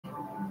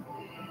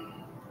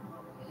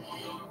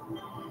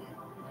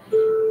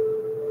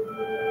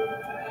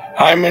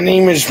Hi, my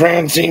name is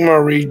Francine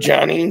Marie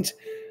Jennings.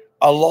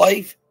 A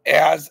life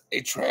as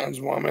a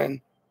trans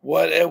woman,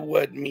 what it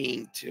would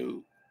mean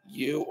to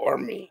you or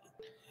me.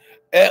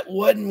 It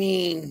would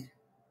mean,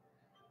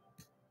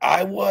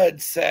 I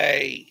would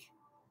say,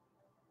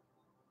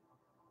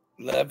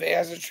 live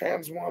as a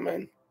trans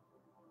woman,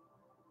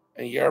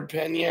 in your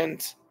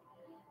opinions,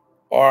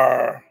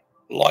 or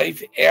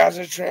life as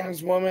a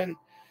trans woman.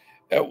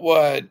 It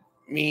would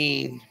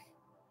mean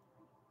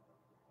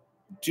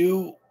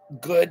do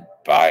good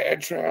by a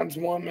trans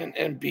woman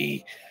and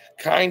be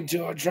kind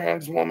to a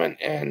trans woman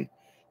and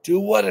do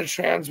what a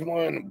trans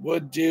woman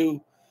would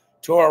do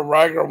to a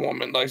regular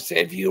woman. Like, say,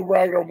 if you're a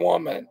regular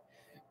woman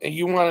and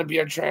you want to be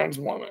a trans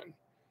woman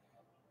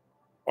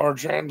or a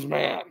trans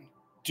man,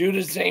 do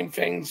the same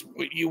things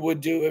what you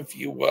would do if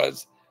you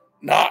was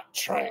not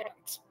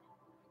trans.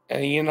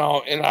 And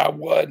I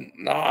would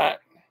not,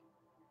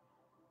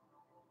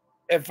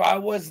 if I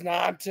was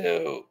not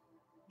to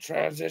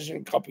transition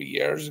a couple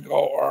years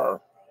ago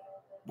or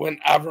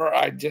whenever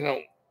I when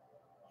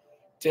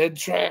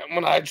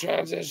I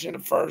transitioned the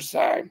first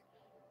time,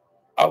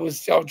 I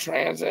was still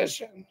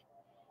transitioned.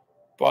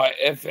 But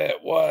if I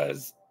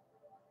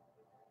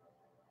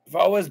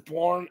was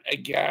born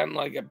again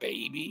like a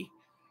baby,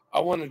 I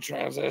wouldn't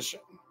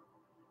transition.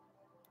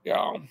 You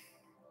know,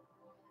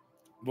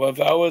 but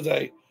if I was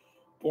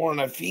born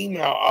a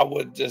female, I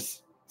would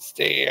just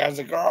stay as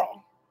a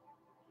girl.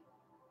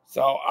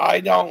 So I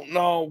don't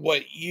know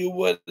what you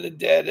would have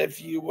did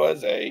if you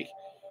was a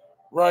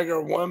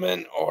regular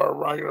woman or a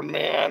regular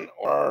man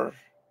or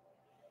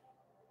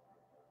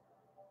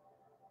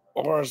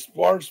a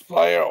sports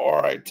player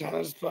or a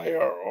tennis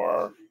player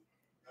or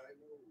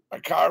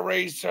a car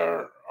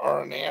racer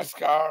or a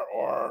NASCAR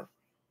or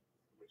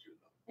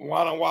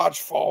want to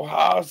watch Full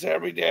House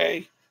every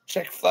day,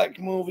 chick flick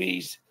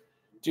movies,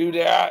 do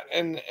that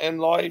in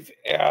life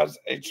as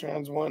a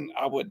trans woman,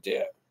 I would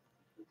do.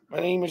 My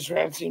name is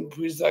Francine.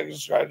 Please like and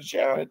subscribe to the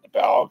channel, hit the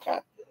bell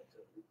icon.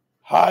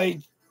 Hi,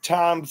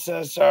 Tom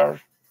Sister,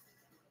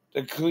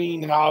 the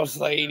clean house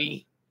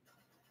lady.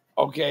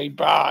 Okay,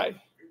 bye.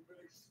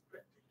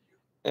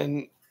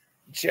 And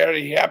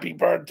Charity, happy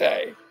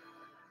birthday.